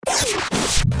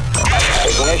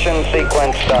Ignition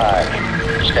sequence start.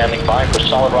 Standing by for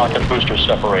solid rocket booster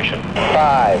separation.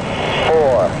 5,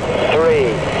 4,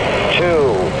 3,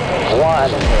 2,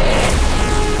 1.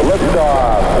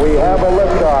 Liftoff. We have a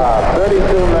liftoff. 32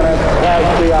 minutes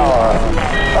past the hour.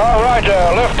 All right,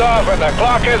 liftoff and the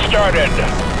clock has started.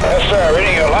 Yes, sir.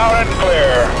 Reading you loud and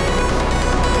clear.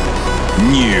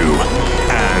 New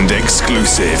and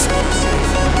exclusive.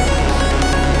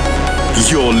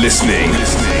 You're listening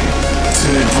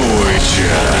to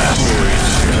Voyager.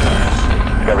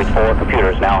 Discovery's 4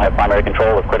 computers now have primary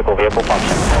control of critical vehicle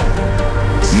function.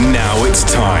 Now it's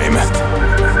time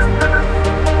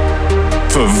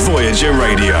for Voyager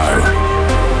Radio.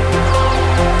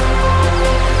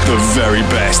 The very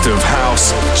best of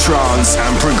house, trance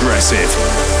and progressive.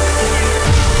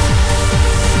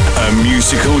 A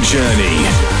musical journey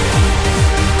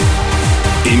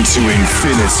into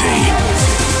infinity.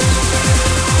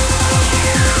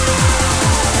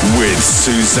 With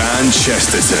Suzanne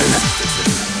Chesterton.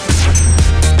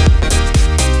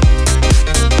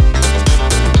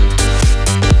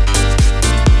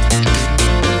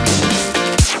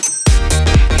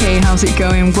 How's it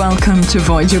going? Welcome to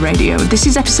Voyager Radio. This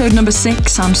is episode number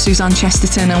 6. I'm Suzanne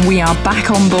Chesterton and we are back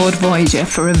on board Voyager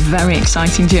for a very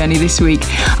exciting journey this week.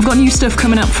 I've got new stuff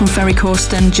coming up from Ferry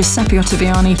Corsten, Giuseppe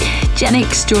Ottaviani,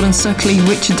 Genix, Jordan Suckley,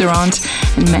 Richard Durant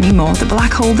and many more. The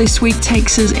Black Hole this week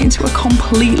takes us into a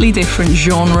completely different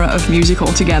genre of music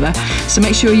altogether, so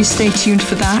make sure you stay tuned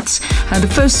for that. The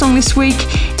first song this week,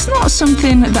 it's not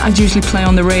something that I'd usually play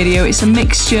on the radio. It's a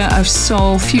mixture of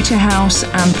soul, future house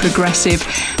and progressive.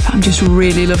 I'm just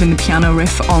really loving the piano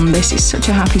riff on this. It's such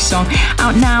a happy song.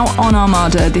 Out now on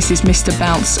Armada, this is Mr.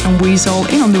 Belts and Weasel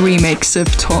in on the remix of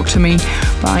Talk to Me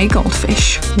by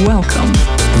Goldfish. Welcome.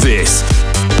 This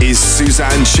is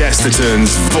Suzanne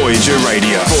Chesterton's Voyager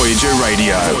Radio. Voyager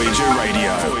Radio. Voyager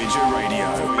Radio. Voyager Radio.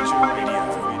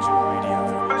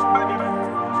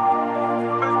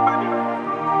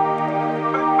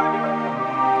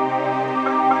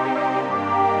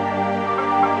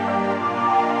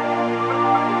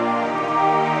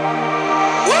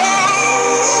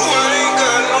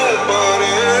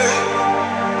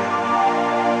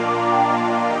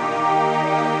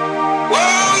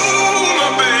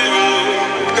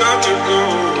 Got to go.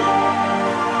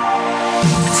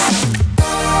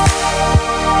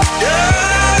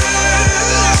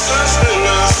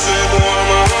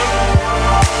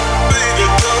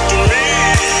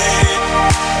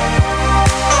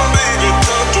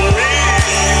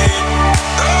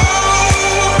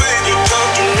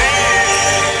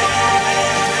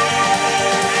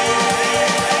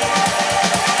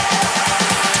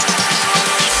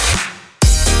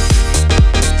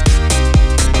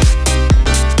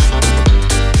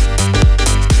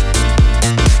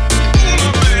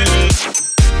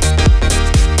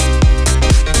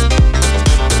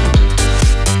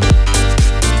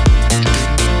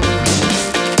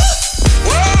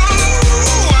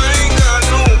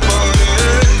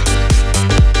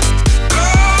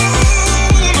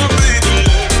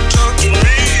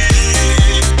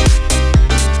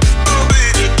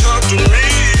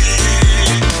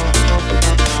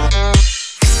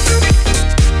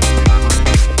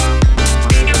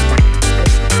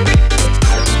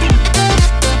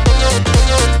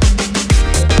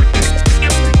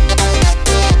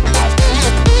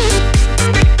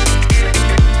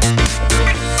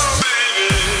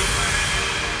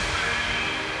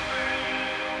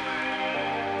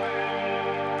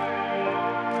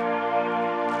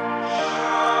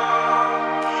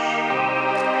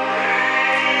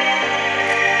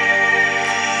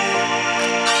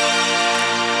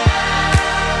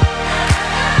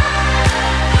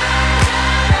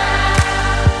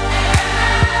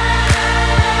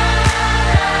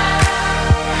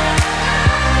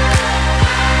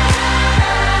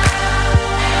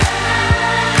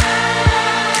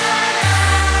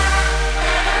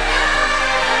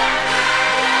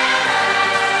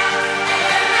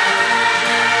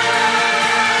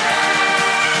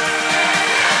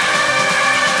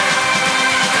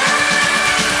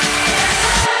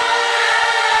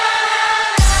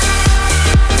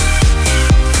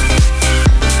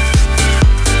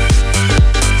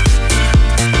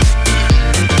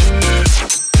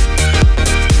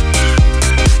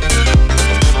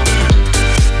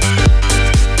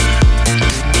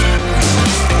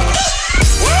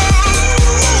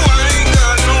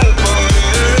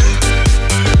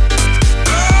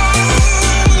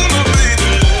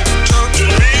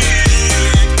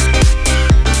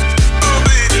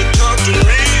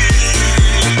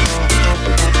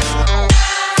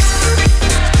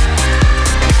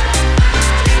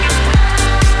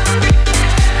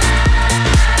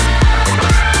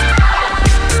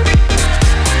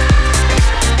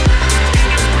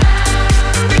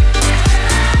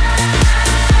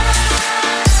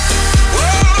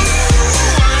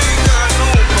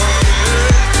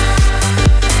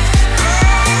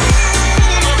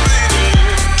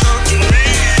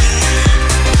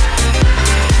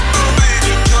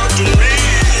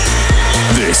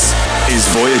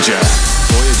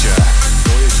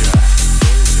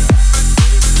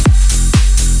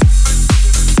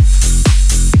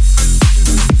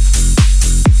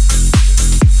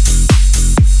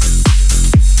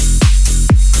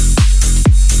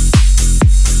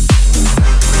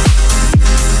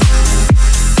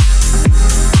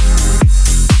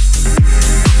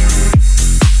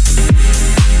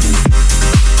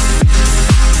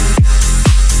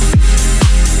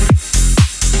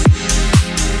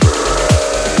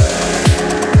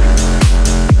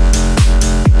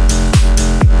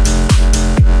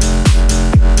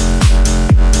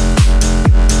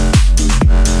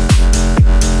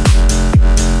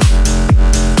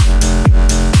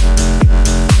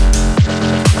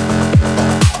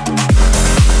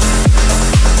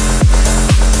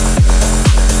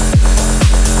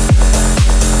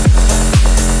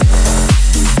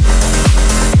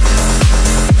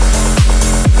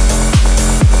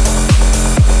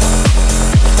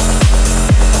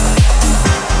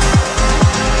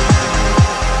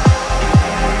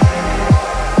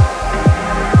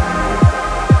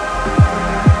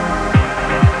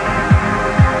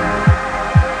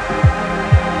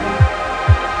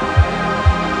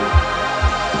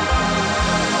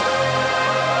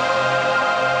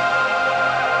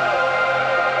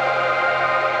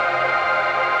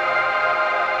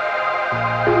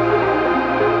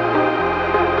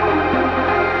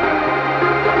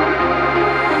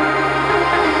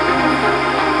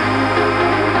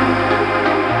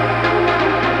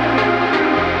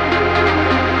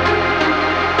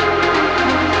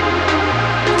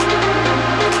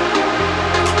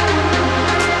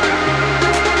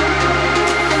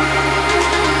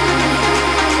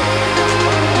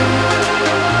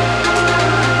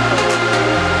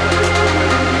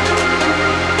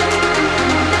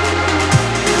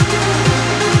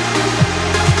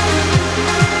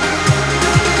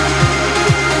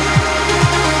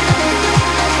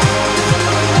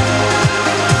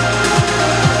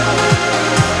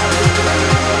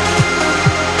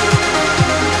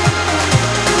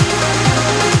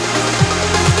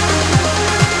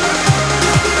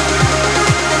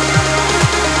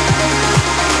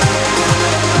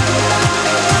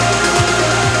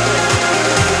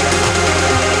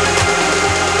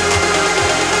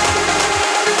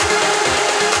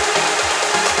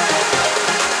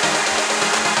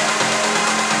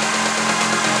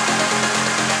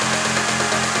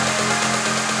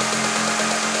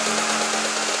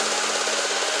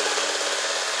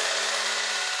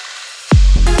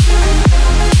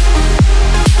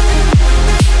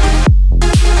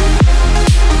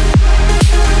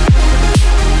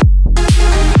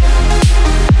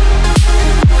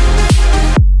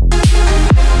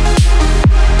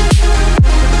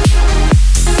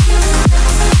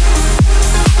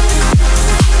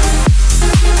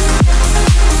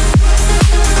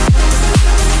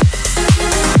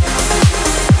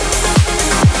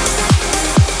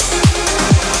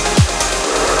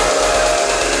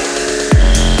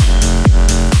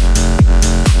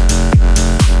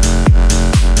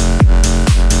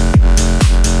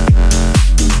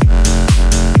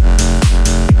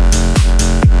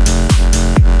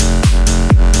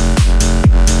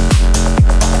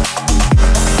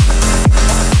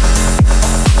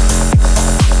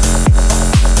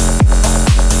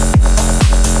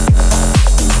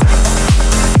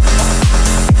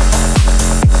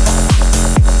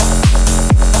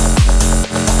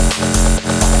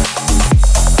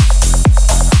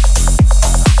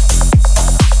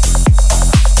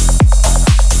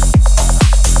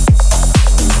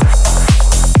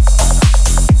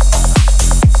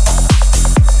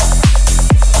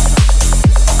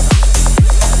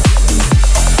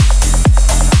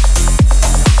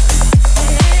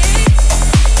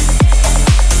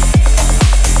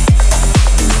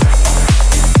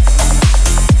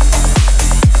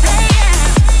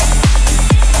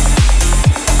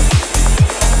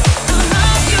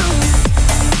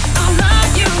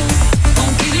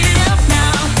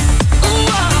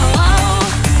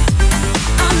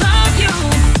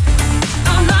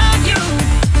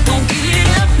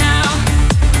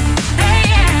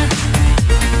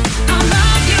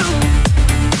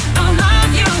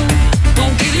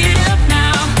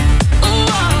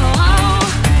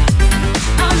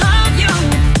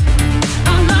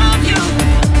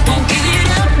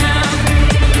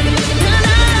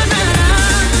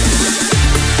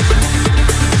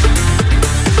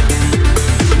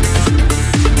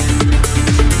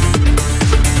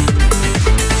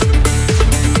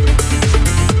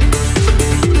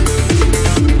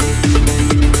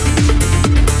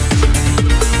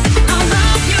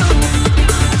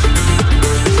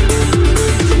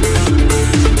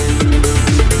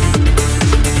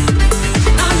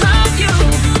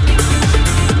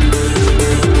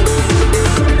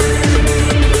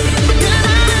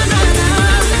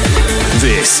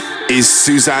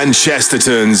 Suzanne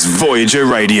Chesterton's Voyager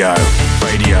Radio.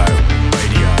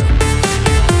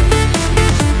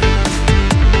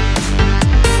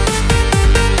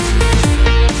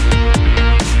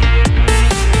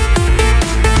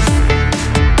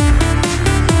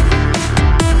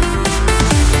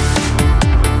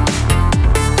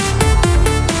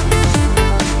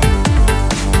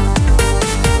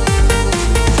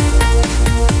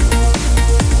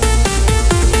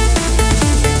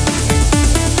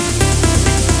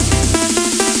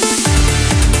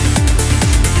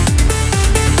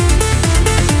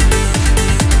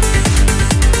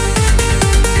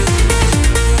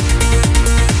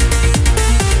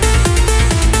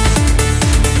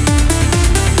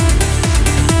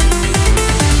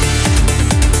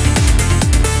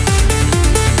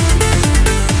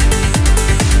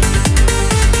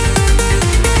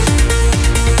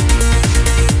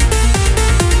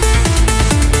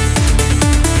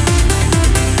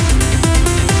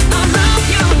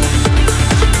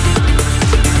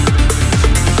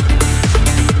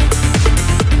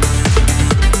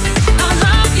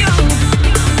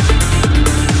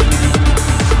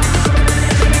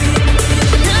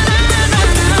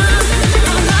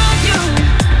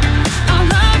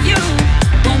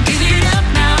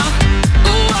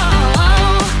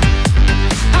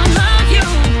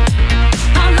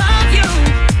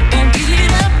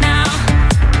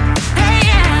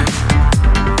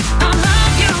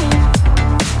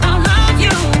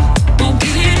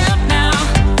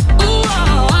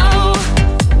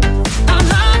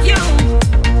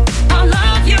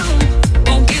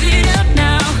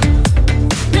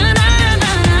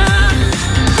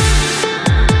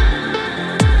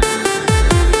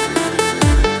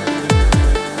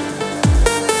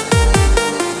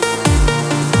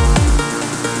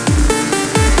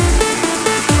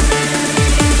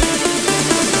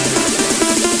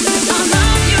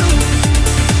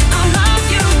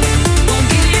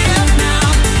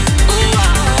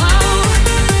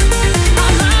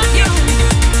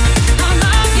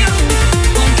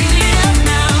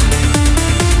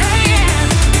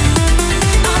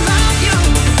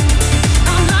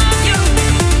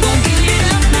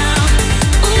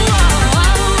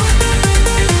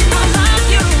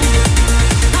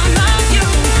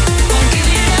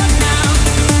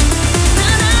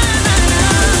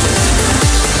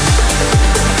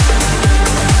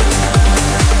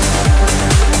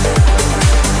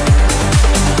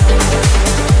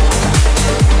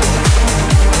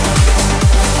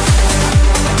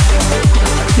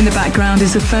 In the background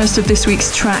is the first of this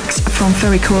week's tracks from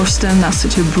Ferry Corsten. That's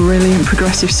such a brilliant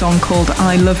progressive song called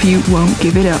I Love You, Won't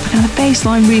Give It Up. Now the bass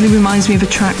line really reminds me of a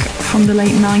track from the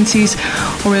late 90s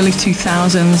or early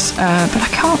 2000s, but I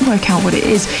can't work out what it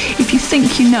is. If you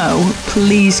think you know,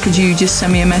 please could you just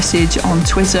send me a message on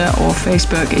Twitter or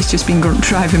Facebook. It's just been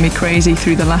driving me crazy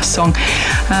through the last song.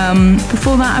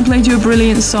 Before that, I played you a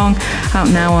brilliant song out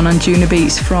now on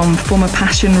Anjunabeats from former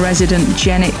Passion resident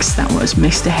Genix. That was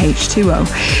Mr.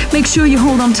 H2O. Make sure you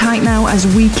hold on tight now as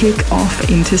we kick off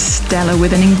Interstellar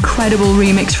with an incredible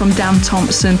remix from Dan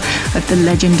Thompson of the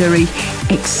legendary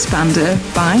Expander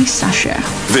by Sasha.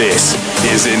 This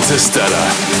is Interstellar,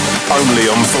 only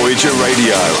on Voyager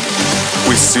Radio,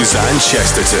 with Suzanne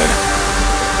Chesterton.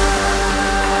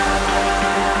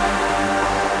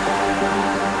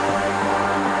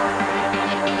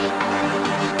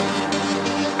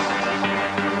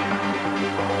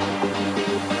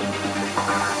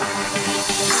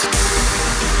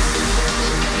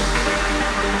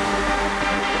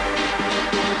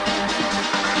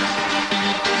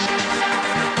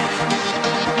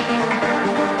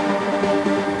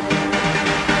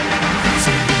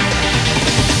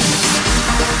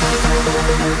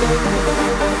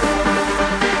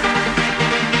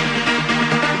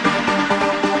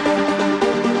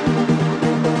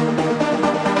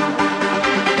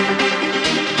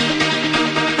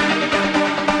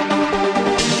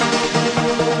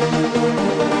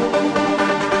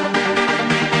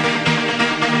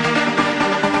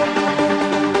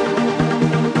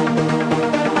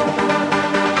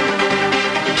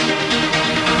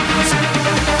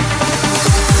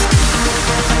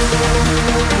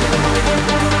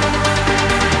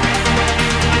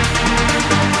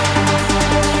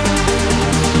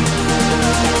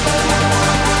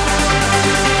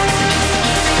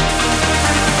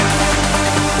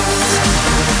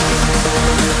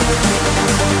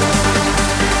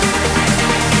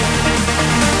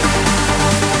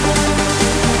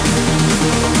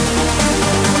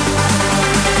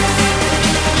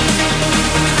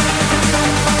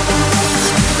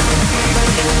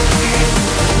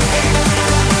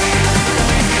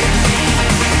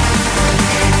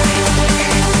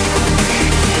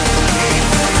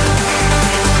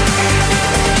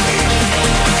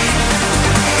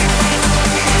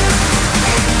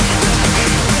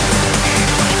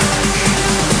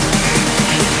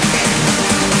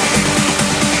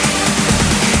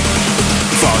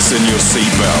 Fasten your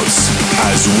seatbelts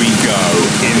as we go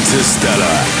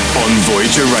interstellar on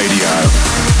Voyager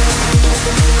Radio.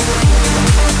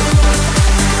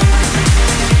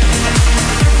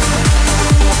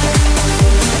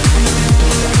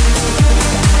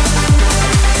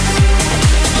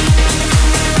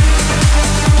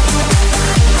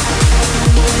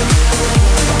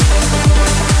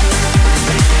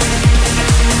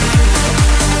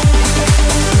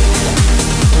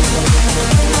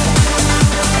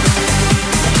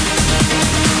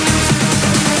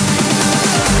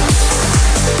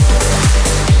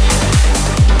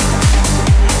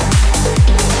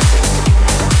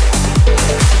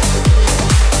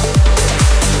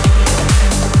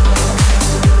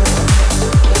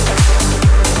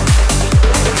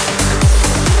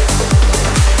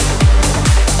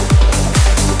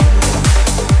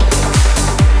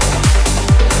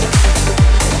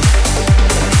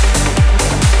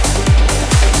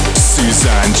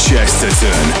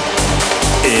 Chesterton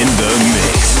in the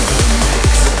mix.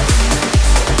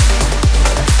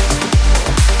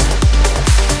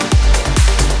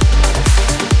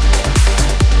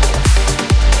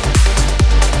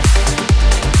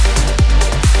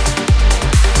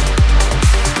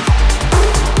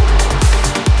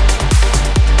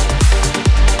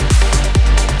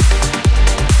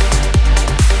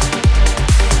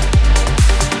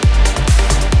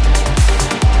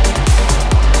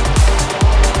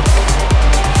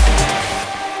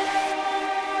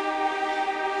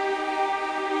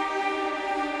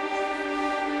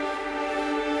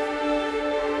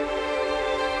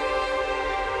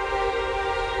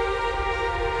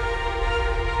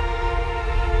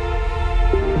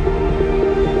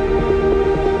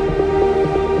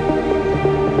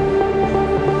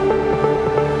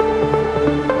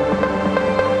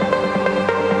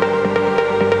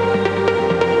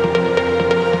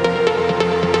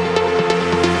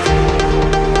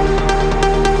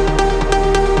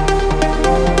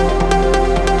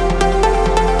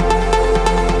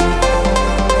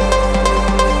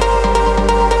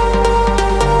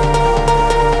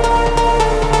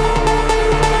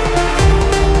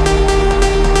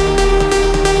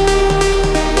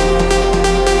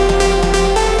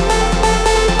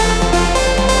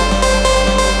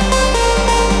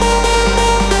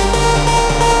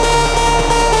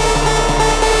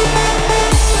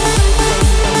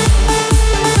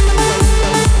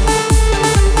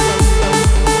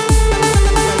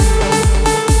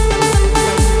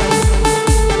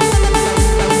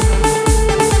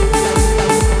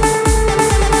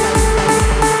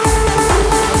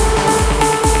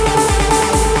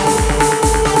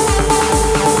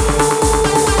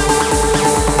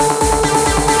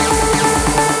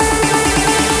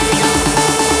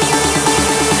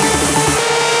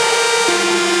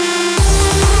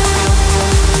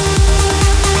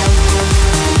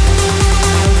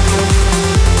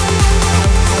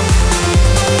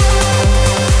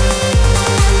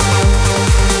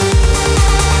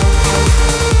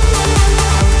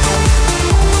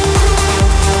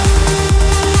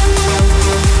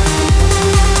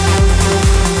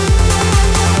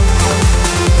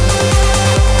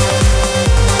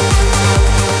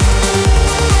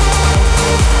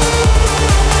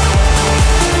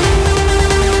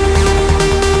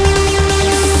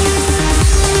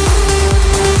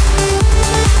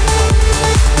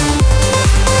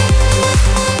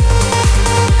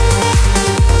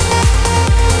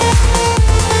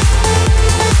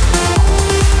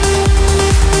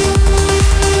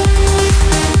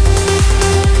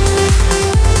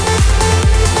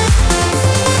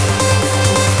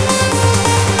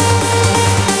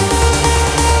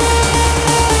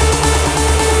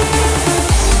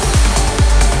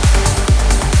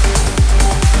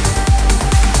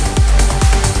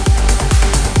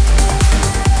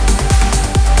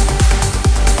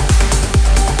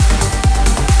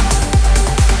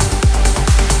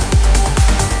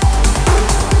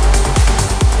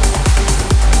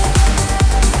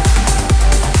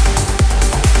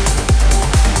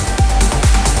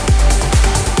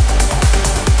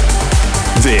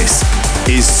 This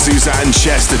is Suzanne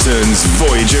Chesterton's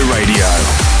Voyager Radio.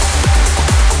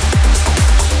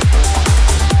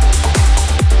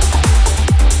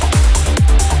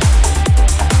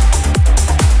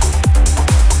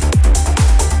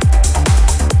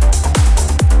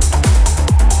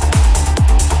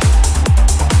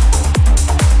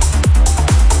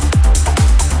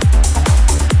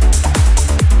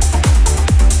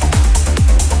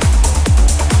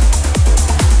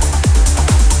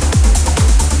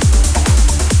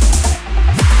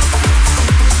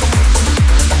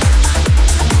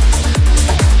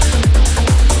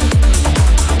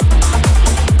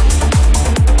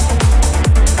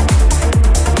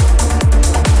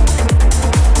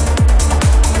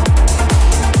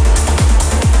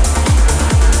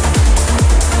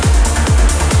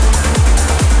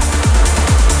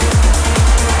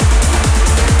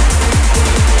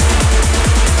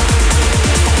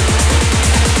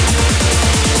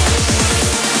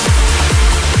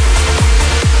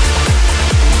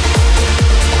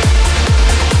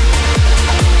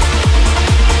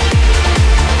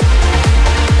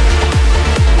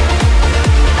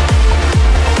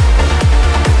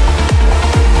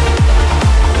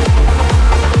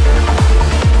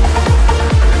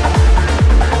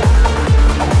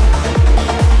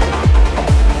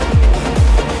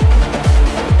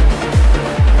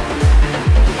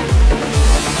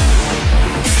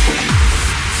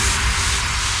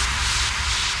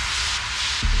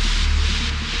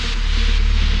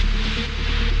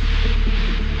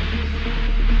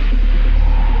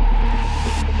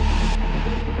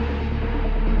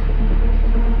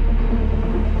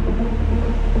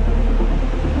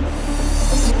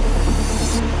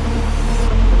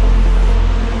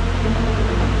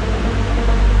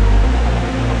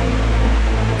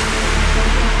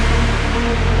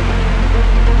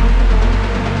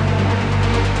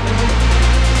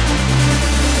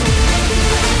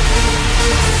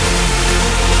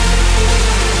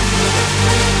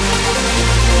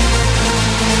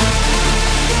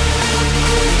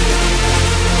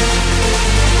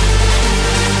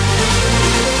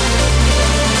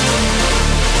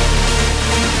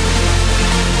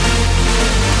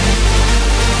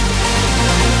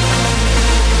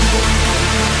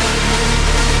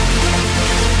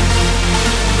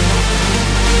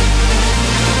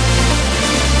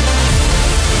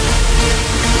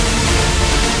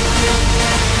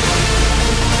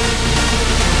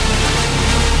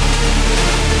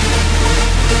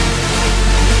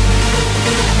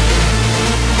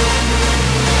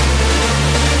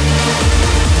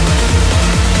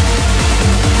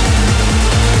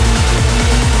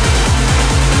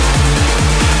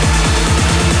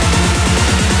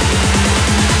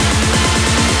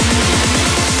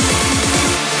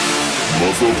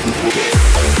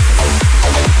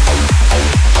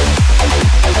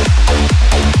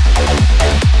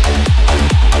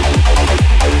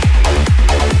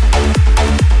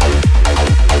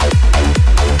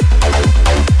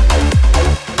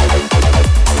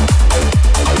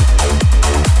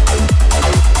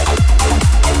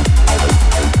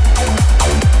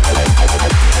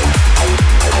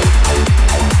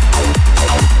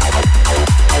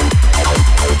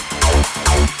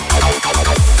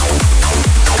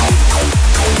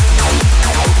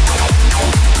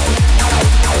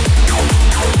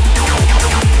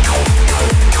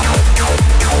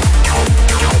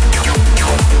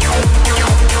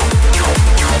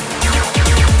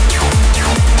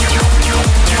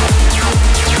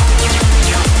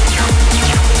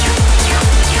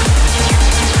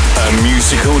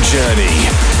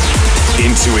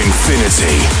 to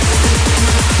infinity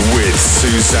with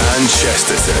Suzanne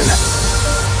Chesterton.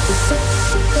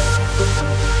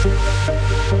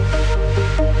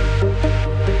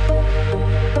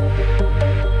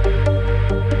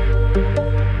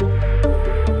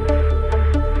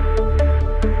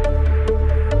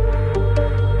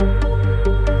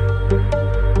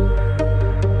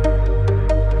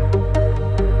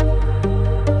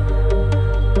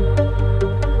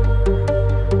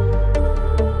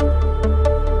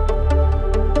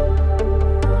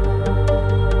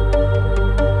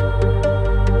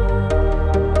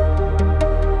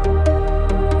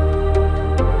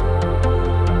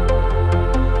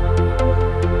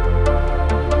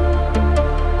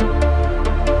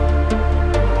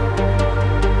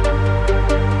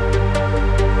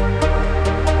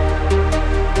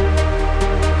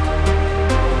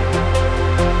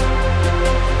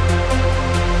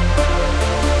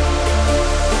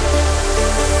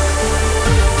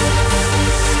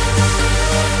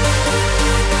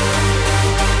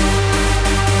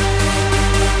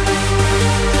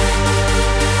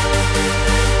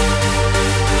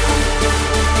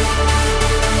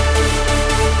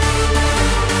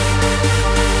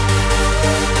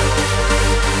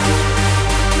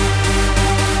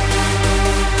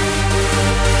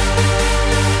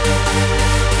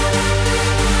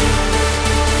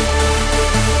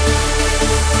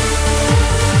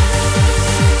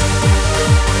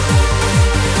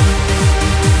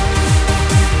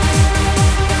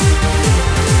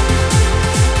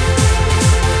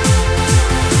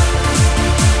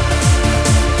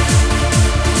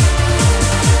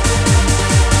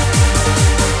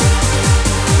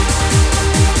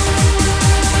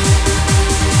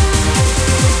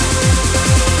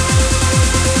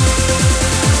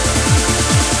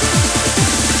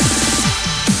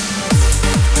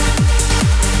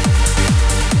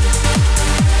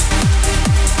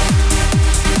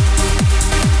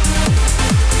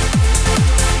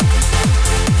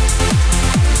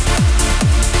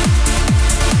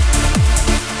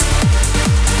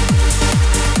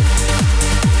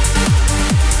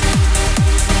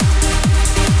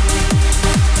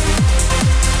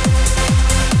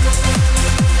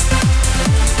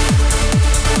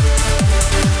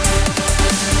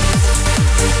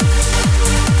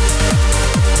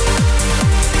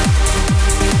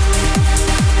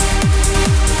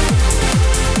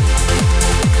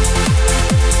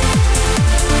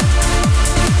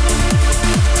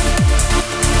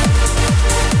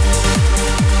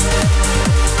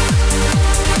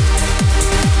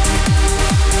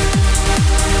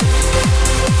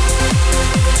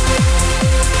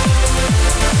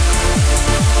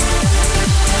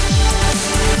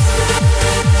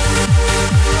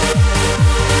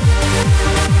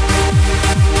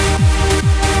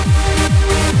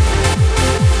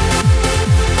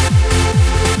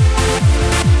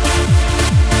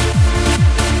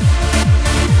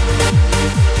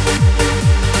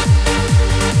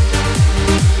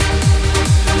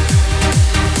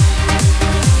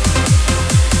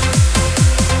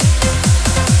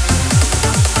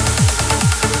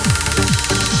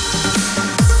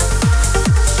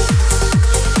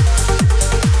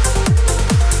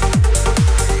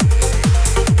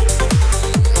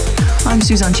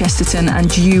 Suzanne Chesterton,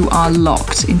 and you are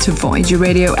locked into Voyager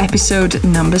Radio episode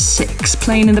number 6.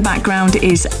 Playing in the background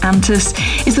is Antus.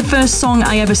 It's the first song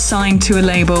I ever signed to a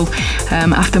label.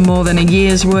 After more than a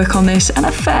year's work on this and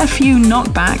a fair few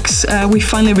knockbacks, we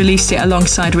finally released it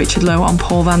alongside Richard Lowe on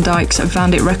Paul Van Dyk's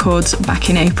Vandit Records back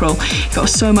in April. It got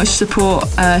so much support,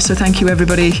 so thank you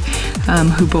everybody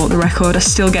who bought the record. I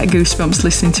still get goosebumps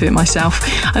listening to it myself.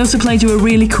 I also played you a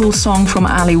really cool song from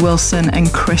Ali Wilson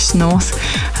and Chris North.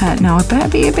 Now I better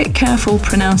be a bit careful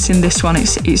pronouncing this one.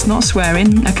 It's not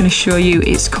swearing, I can assure you.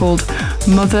 It's called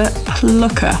Mother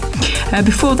Plucker.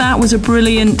 Before that was a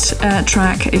brilliant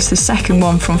track. It's the second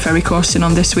one from Ferry Corsten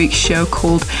on this week's show,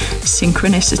 called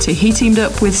Synchronicity. He teamed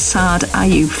up with Saad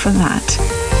Ayub for that.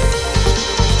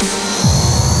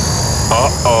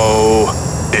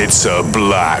 Uh-oh, it's a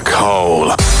black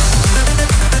hole.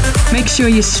 Make sure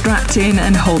you're strapped in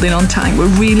and holding on tight.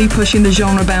 We're really pushing the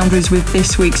genre boundaries with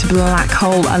this week's Black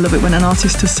Hole. I love it when an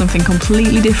artist does something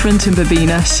completely different, and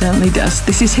Babina certainly does.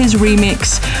 This is his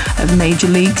remix of Major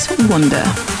League's Wonder.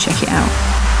 Check it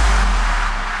out.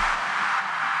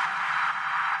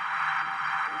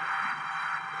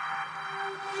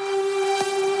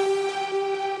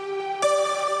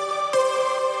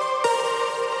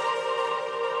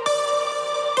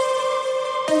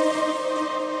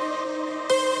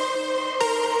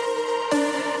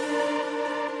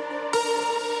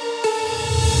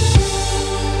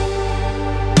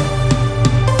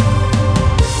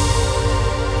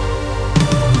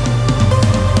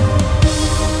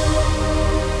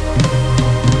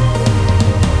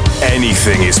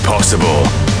 anything is possible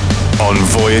on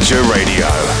Voyager Radio.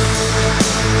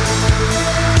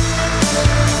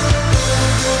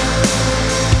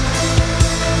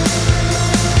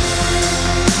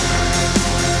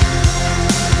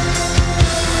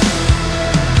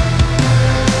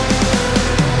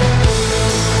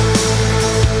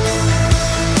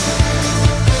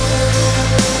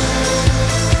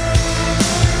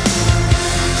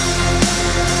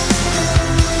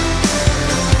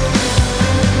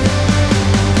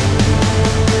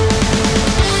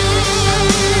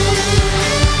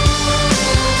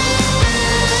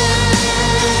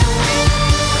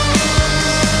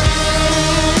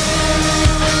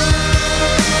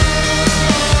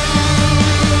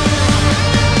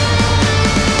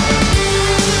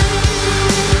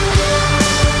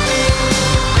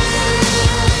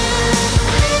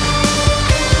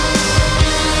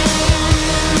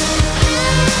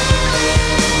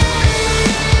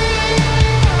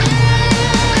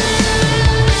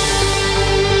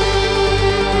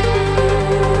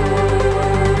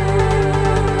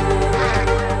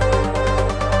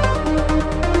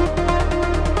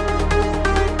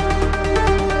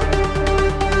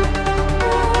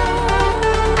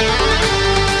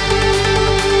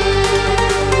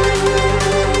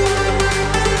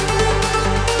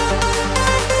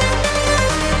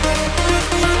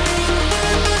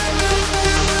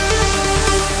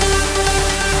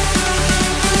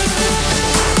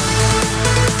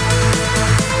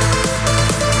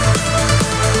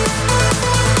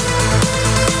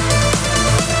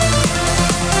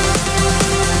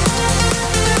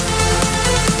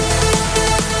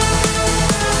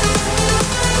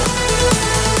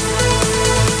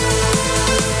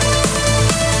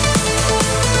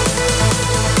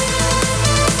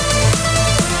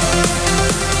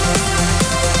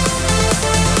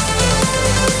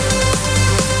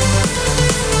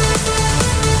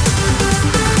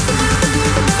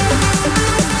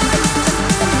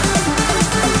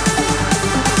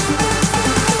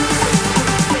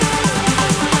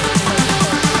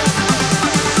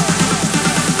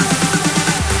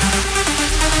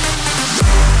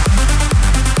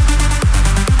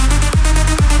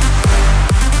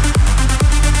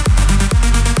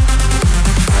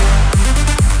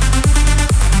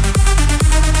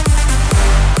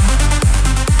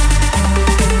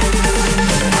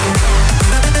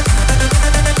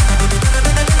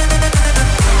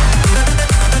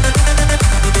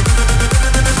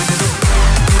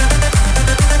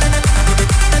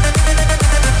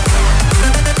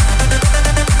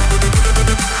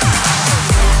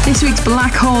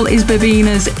 Black Hole is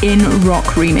Babina's In Rock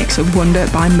remix of Wonder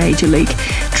by Major League.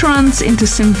 Trance into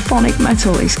symphonic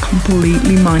metal is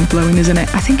completely mind-blowing, isn't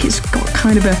it? I think it's got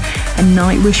kind of a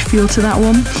Nightwish feel to that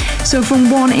one. So from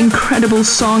one incredible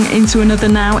song into another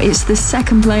now, it's the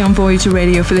second play on Voyager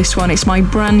Radio for this one. It's my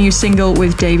brand new single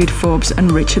with David Forbes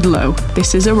and Richard Lowe.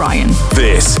 This is Orion.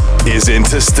 This is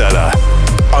Interstellar,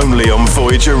 only on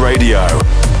Voyager Radio,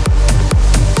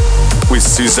 with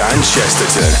Suzanne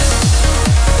Chesterton.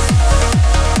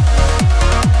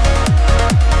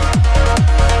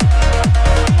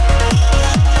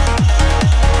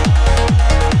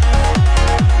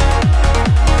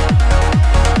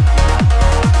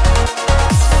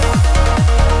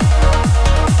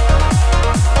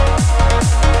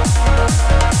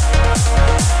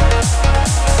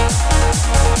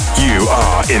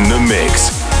 In the mix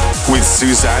with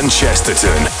Suzanne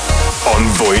Chesterton on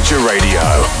Voyager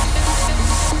Radio.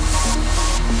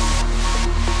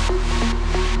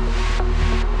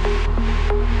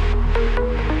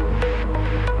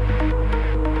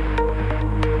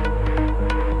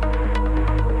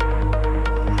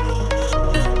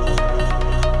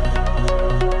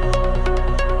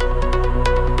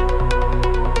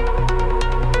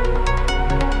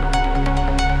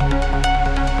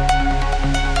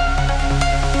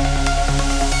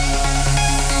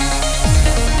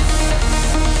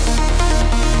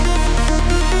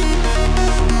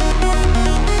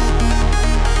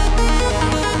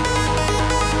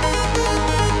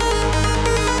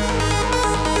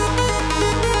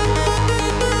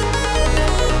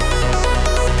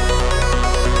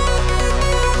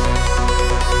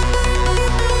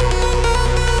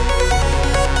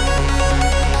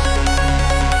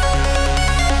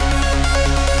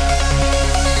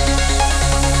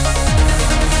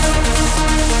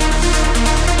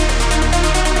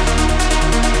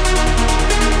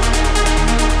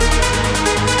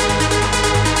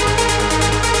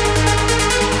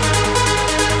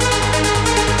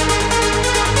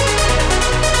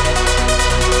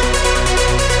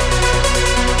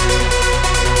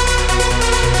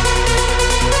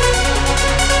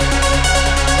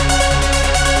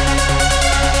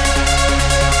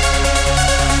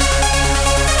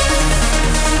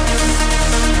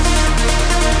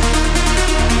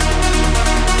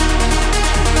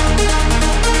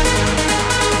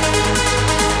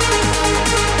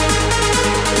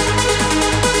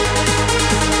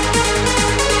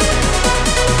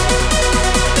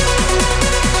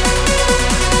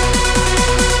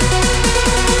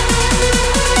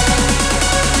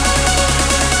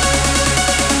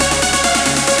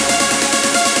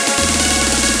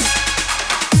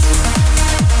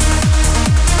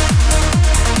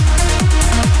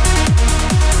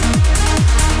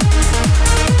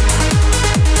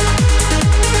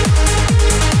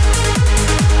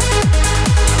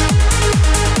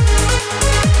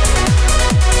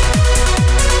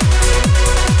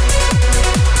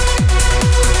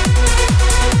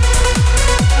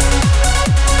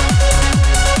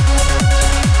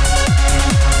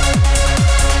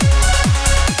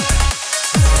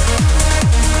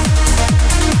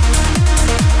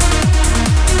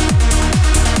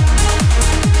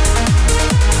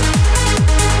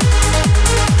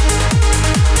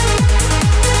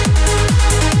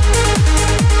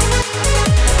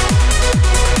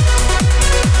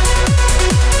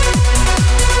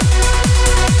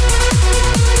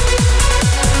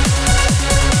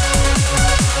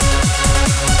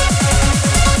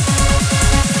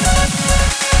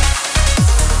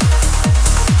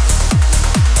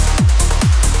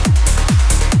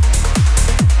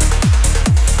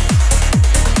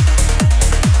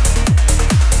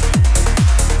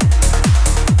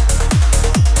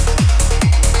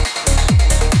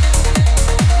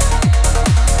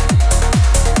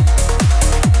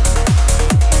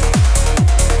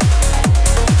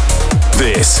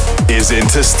 is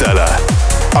Interstellar,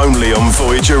 only on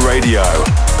Voyager Radio,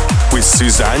 with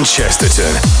Suzanne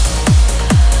Chesterton.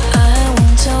 I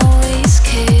won't always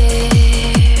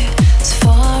care as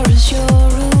far as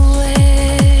you're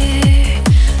away.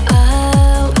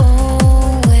 I'll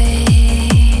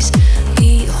always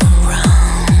be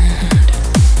around.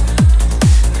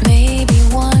 Maybe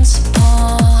once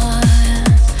upon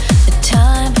a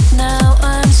time, but now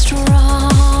I'm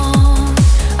strong.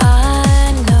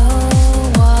 I know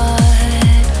what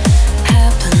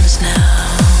happens now.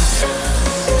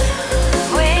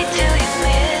 Wait till you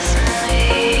miss me.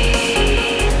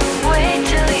 Wait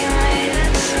till you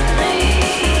miss me.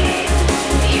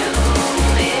 You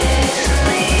miss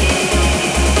me.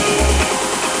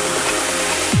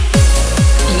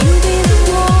 You be the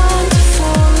one to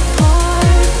fall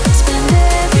apart. Spend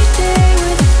every day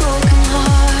with a broken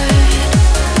heart.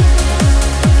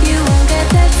 You won't get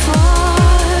that far.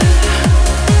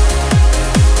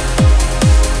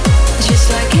 Just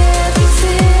like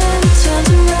everything turns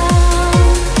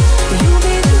around, you'll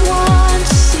be the one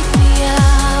to seek me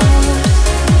out,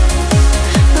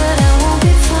 but I won't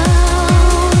be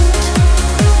found.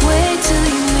 Wait till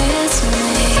you miss me.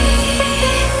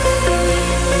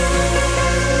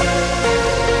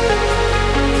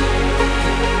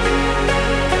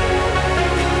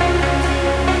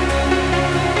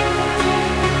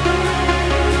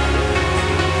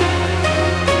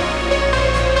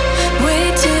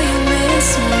 Wait till you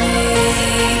miss me.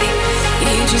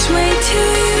 You just wait till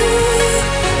you.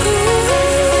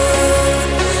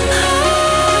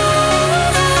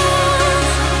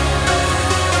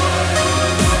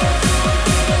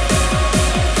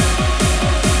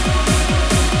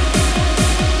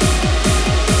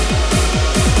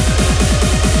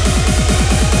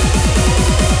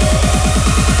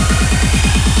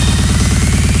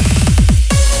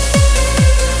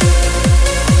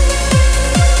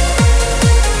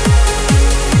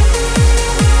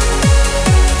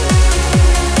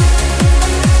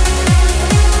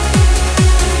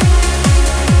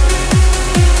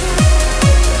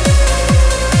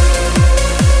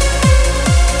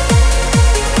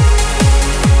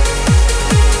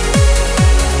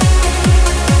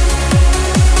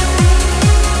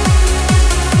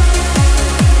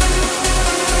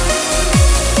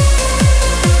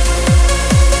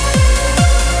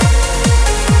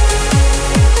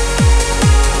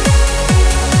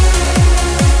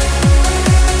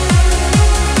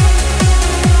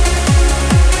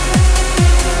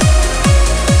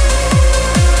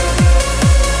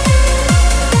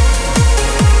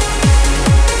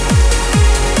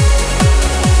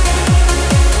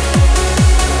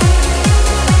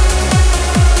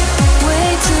 Wait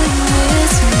till you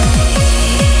miss me.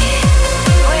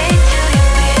 Wait till you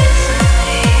miss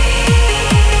me.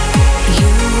 You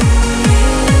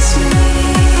miss me.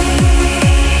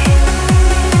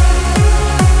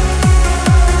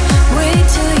 Wait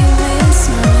till you miss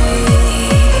me.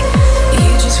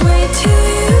 You just wait till you.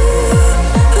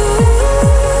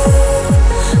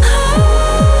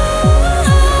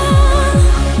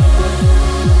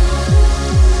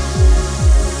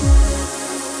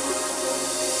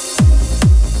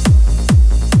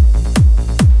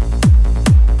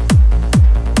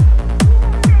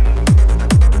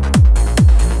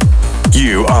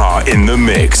 You are in the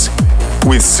mix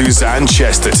with Suzanne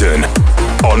Chesterton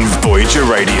on Voyager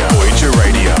Radio. Voyager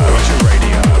Radio. Voyager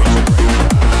Radio.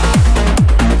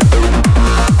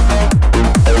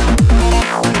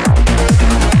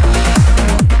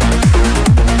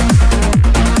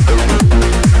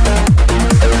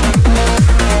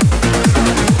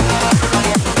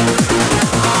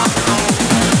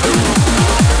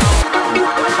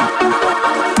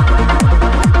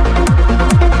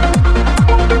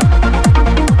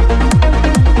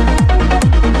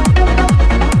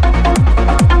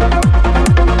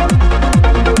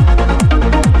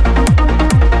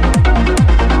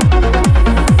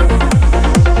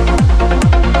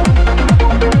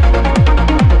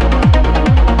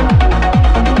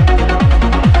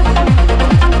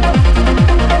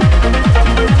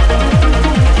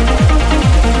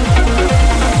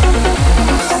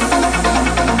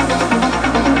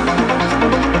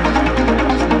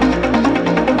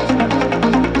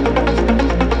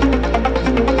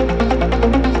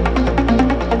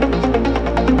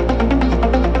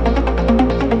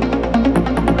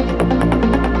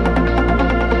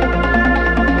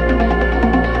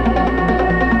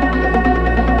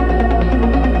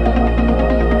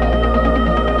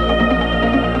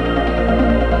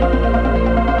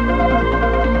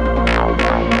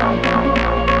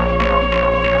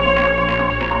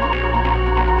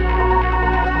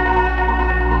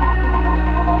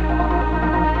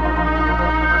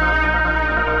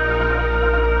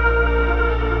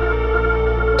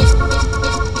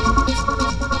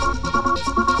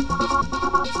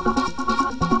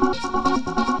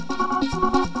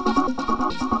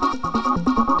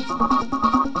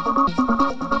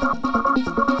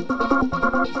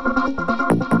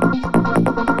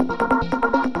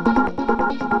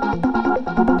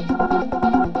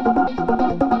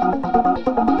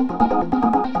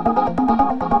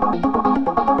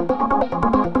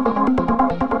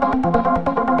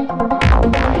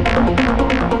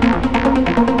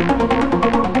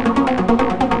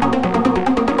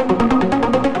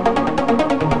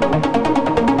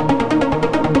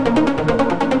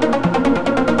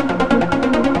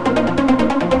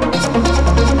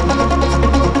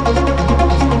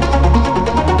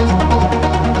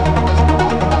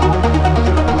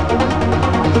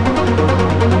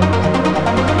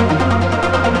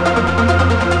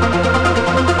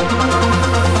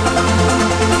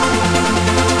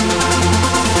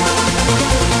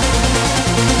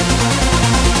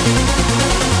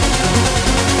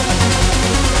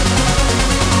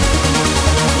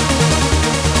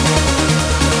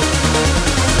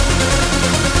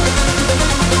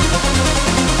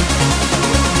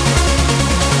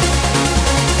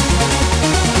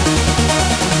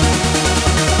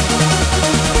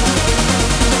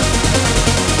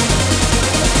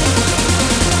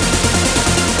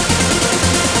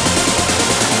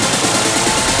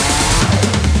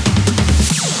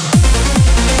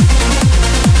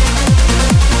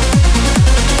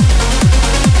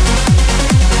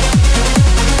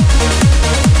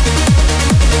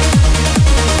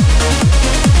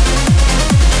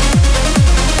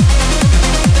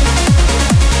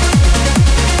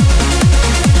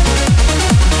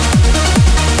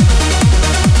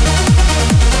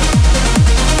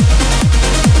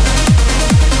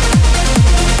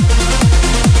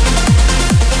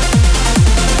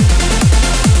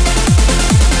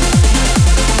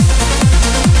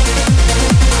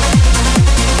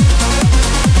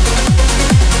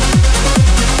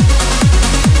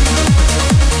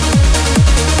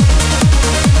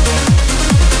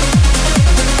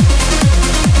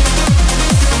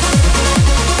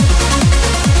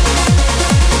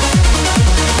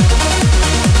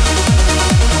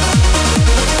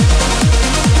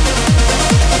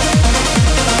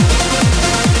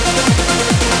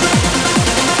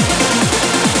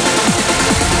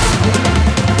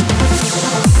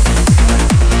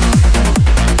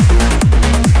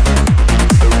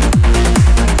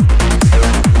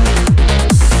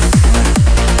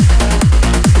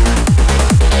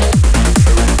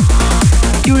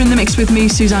 with me,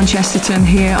 Suzanne Chesterton,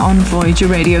 here on Voyager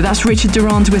Radio. That's Richard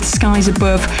Durand with Skies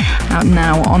Above, out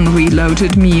now on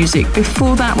Reloaded Music.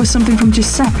 Before that was something from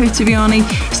Giuseppe Tiviani.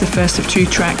 It's the first of 2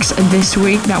 tracks this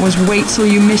week. That was Wait Till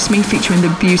You Miss Me, featuring the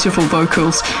beautiful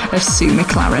vocals of Sue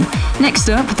McLaren. Next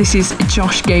up, this is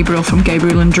Josh Gabriel from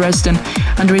Gabriel and Dresden.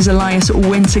 Under his alias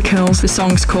Winter Curls, the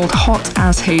song's called Hot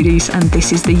as Hades, and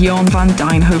this is the Jorn van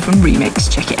Dijnhoven remix.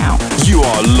 Check it out. You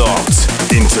are locked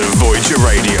into Voyager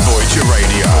Radio. Voyager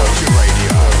Radio. Voyager Radio.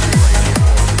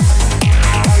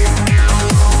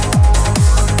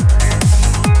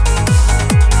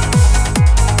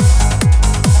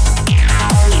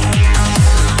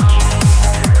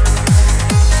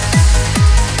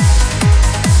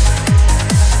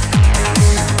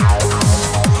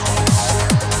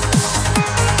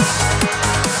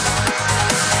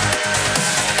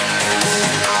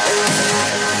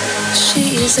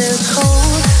 She's a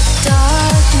cold,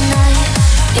 dark night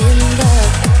in the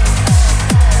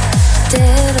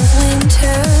dead of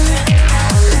winter,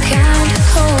 the kind of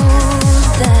cold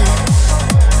that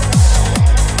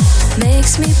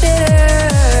makes me bitter.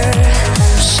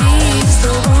 She's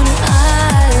the one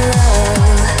I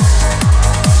love,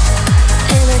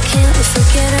 and I can't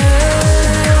forget her.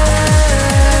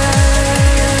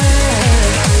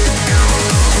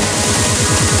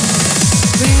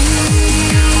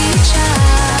 Reach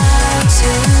out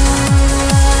to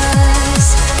us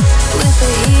with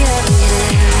a healing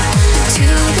hand, to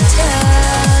the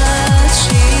touch.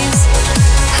 She's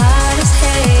hot as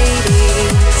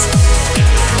Hades,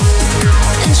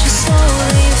 and she's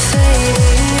slowly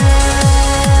fading under.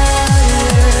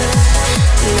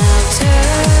 Now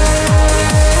turn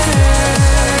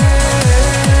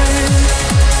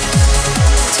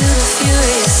to the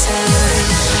furious sun.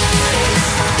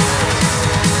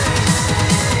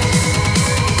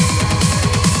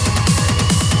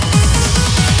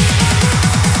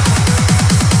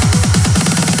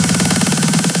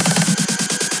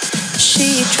 She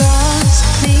draws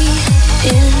me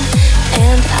in,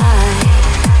 and I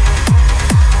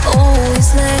always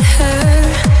let her.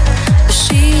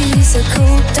 She's a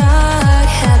cold, dark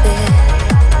habit,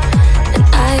 and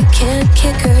I can't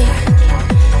kick her.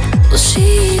 Well,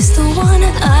 she's the one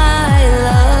I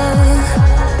love,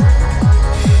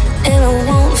 and I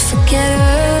won't forget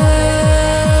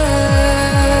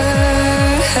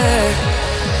her.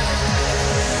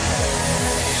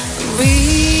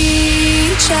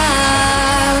 Reach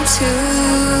out to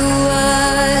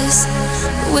us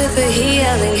with a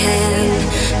healing hand,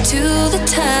 to the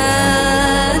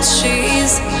touch.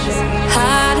 She's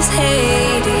hot as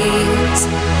Hades,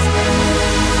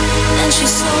 and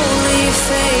she's slowly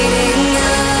fading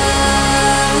under.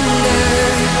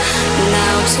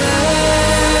 Now turn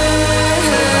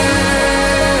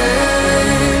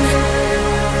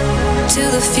to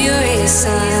the furious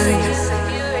sun.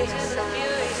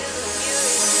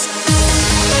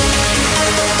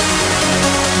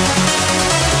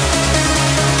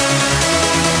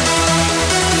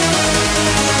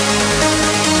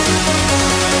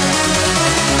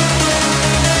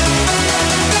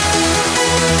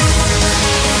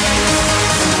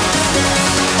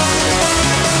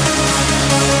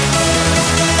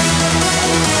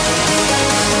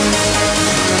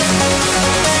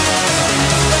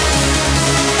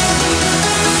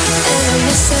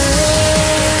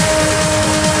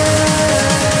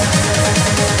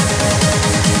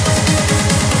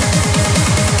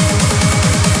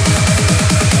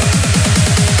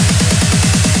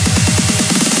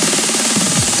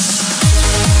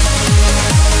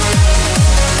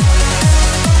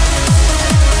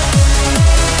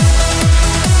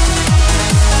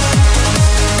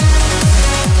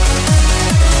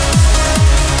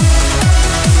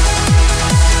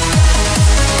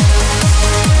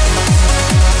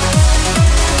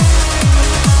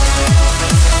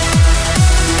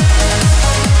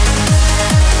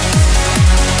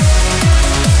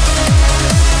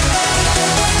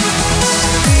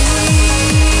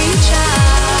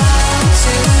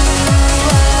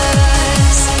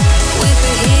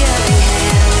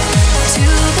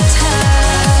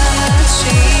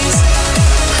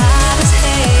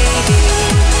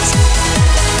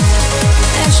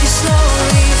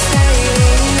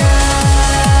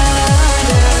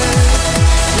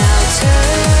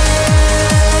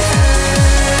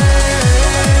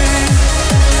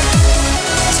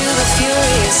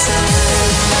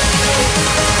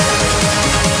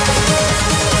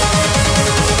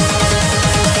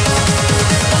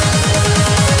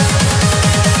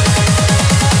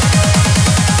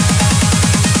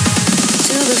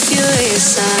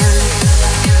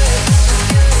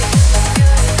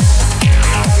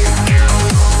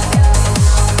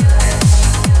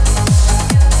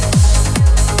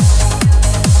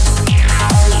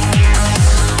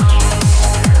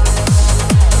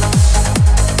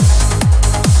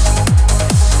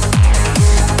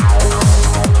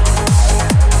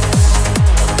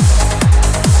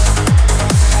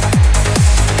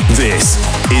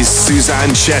 is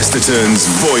Suzanne Chesterton's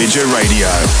Voyager Radio.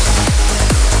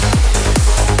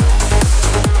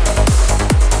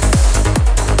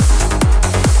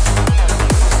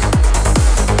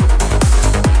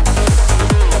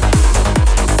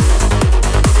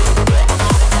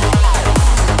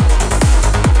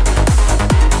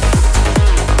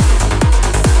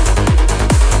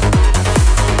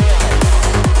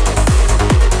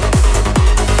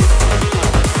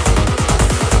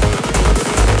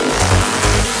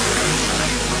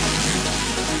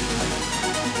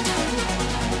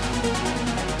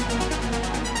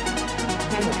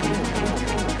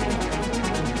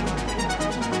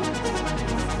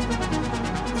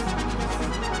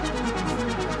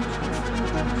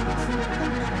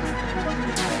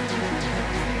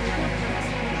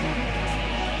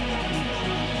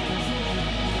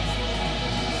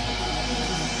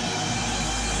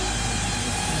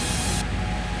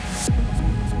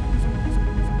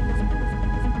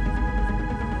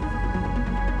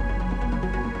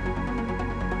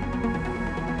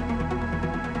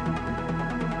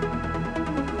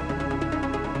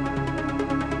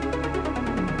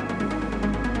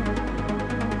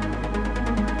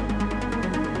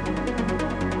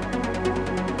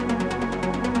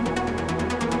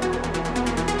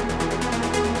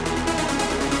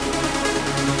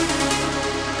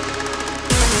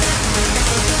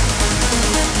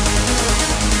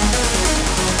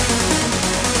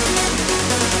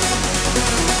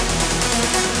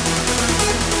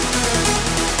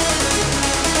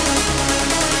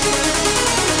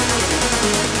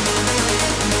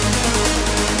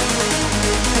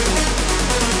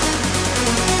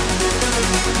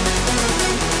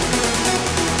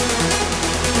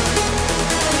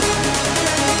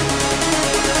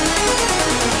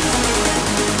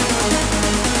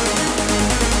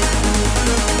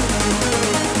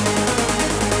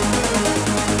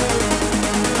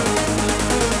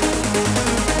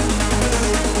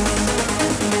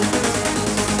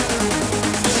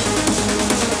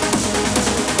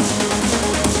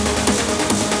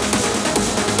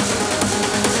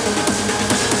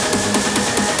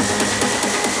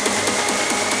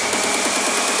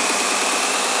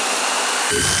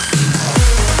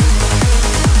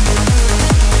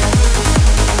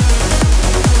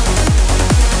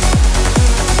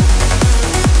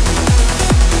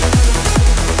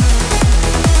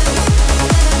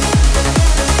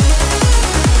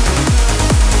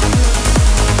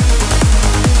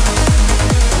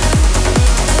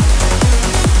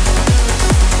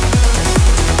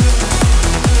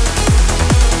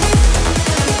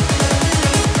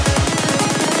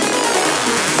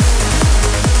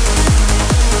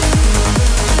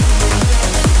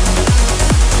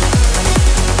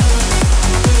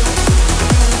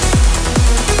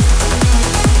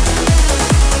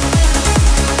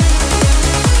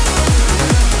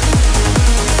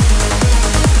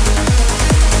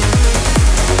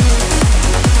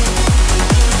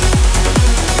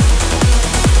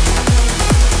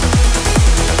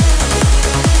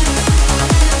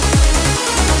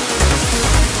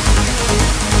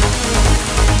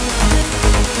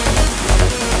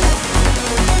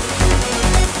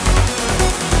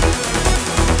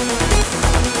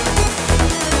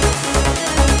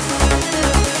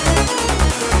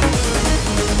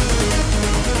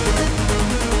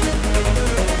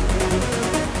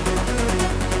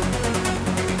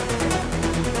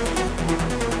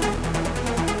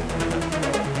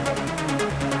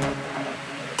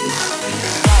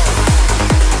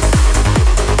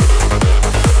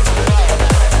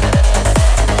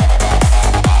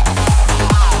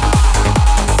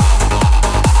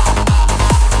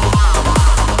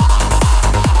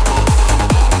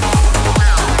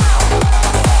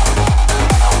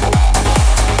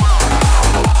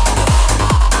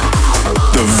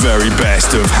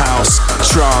 Of house,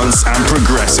 trance and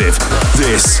progressive.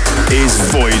 This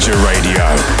is Voyager Radio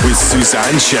with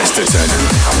Suzanne Chesterton.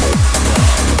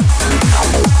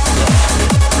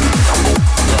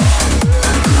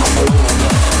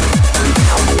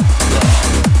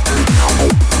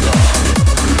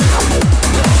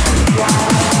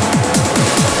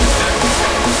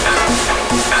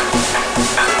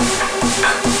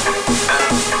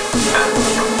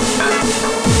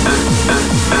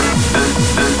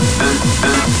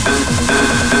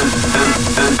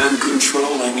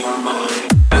 Controlling your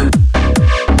mind.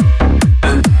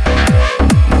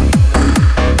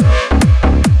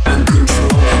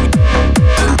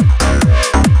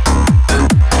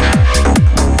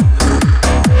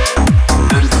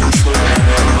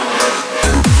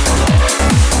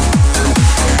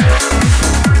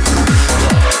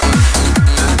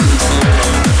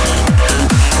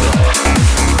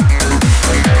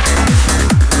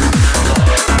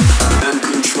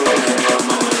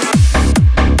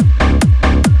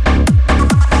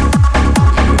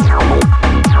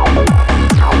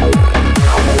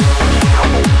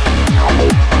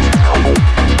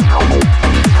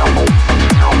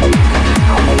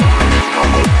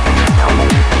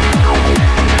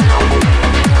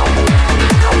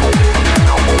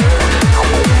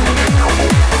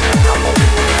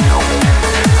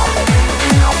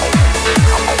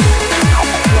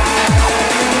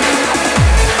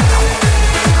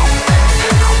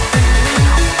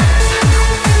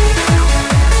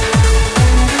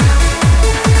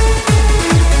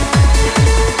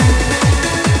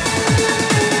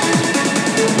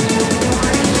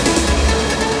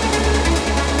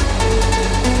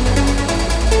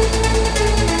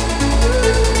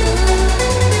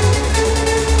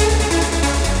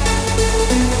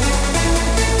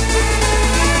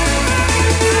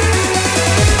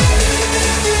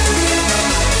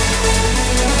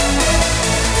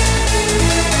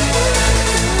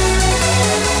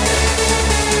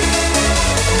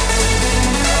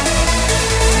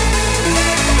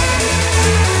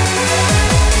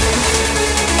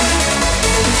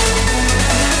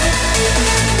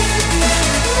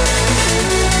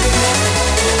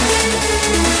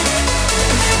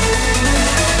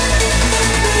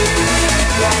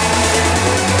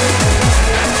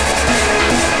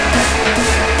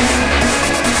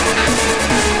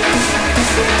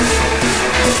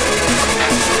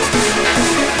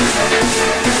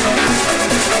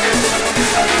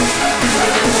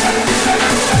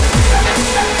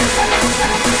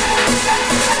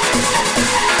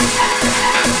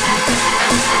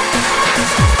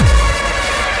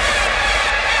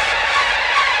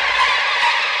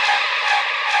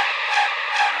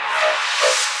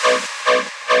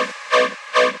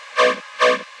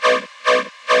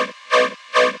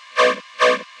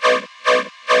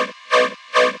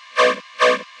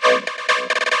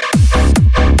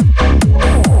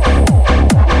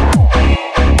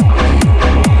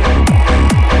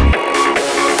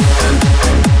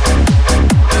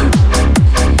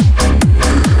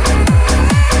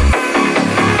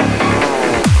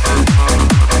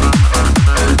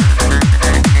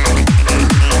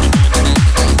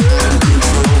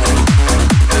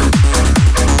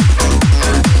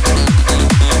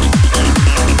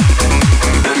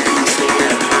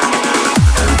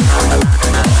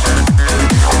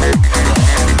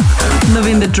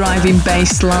 driving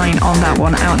bass line on that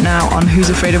one, out now on Who's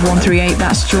Afraid of 138.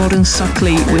 That's Jordan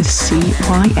Suckley with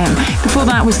CYM. Before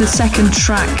that was the second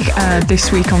track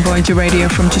this week on Voyager Radio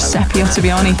from Giuseppe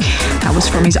Ottaviani. That was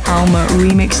from his Alma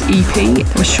Remix EP.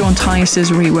 It was Sean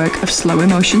Tyas's rework of Slow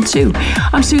Emotion 2.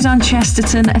 I'm Suzanne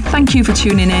Chesterton. Thank you for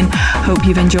tuning in. Hope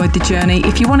you've enjoyed the journey.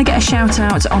 If you want to get a shout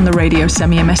out on the radio,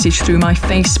 send me a message through my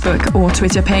Facebook or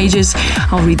Twitter pages.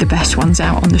 I'll read the best ones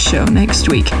out on the show next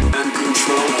week.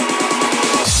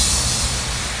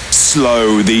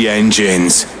 Slow the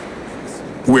engines.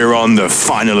 We're on the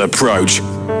final approach.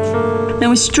 Now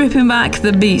we're stripping back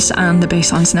the beats and the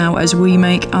bass lines now as we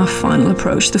make our final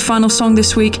approach. The final song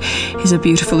this week is a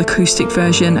beautiful acoustic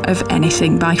version of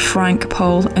Anything by Frank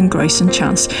Paul and Grayson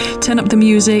Chance. Turn up the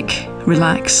music,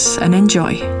 relax and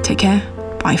enjoy. Take care.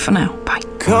 Bye for now. Bye.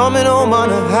 Coming home on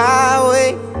a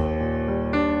highway.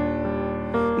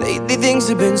 Lately things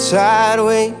have been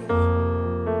sideways,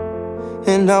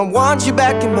 and I want you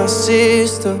back in my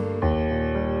system,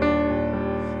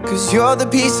 'cause you're the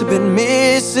piece I've been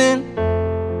missing.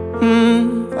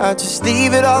 I just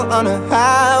leave it all on a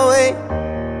highway.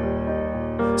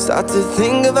 Start to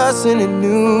think of us in a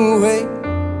new way,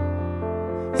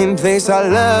 in place our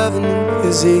love in new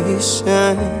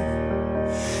position.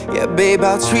 Yeah, babe,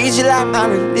 I'll treat you like my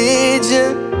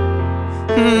religion.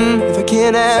 If I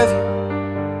can't have you,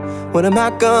 what am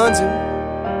I gonna do?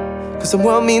 'Cause the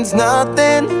world means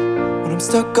nothing when I'm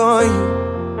stuck on you.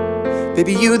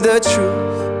 Baby, you the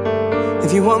truth.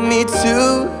 If you want me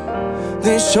to,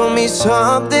 then show me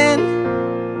something,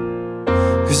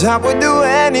 'cause I would do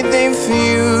anything for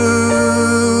you.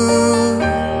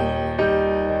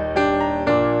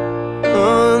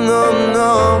 Oh, no,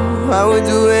 no, I would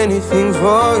do anything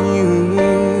for you.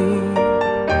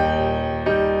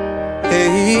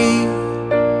 Hey,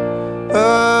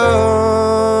 oh.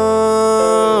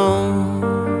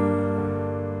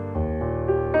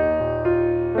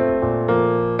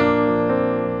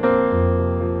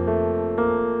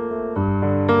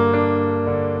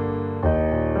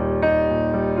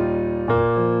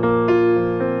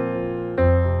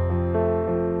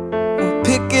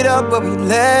 Where we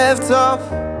left off,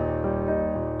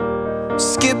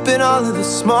 skipping all of the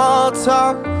small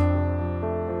talk,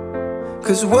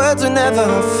 'cause words were never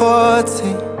our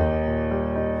forte.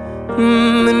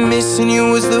 And missing you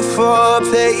was the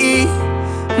foreplay.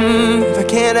 If I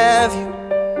can't have you,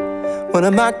 what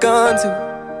am I gonna do?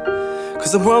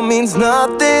 'Cause the world means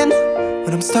nothing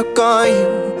when I'm stuck on you.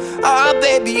 Ah,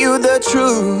 baby, you the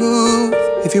truth.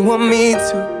 If you want me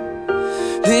to,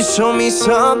 then show me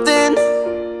something,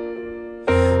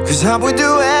 'cause I would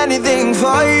do anything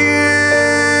for you.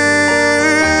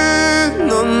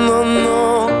 No, no, no.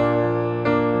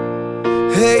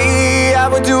 Hey, I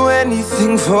would do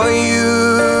anything for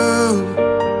you.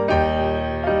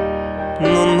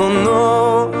 No, no, no.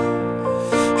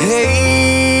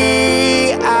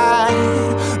 Hey, I'd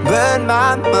burn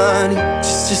my money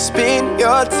just to spend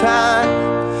your time.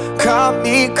 Call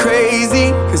me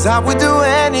crazy, 'cause I would do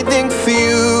anything for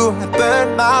you. I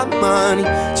burn my money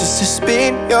just to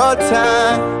spend your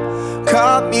time.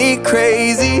 Call me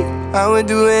crazy, I would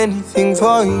do anything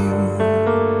for you.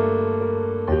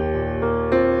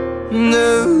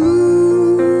 No,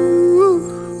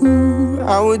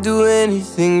 I would do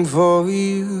anything for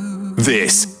you.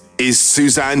 This is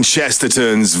Suzanne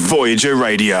Chesterton's Voyager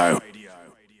Radio.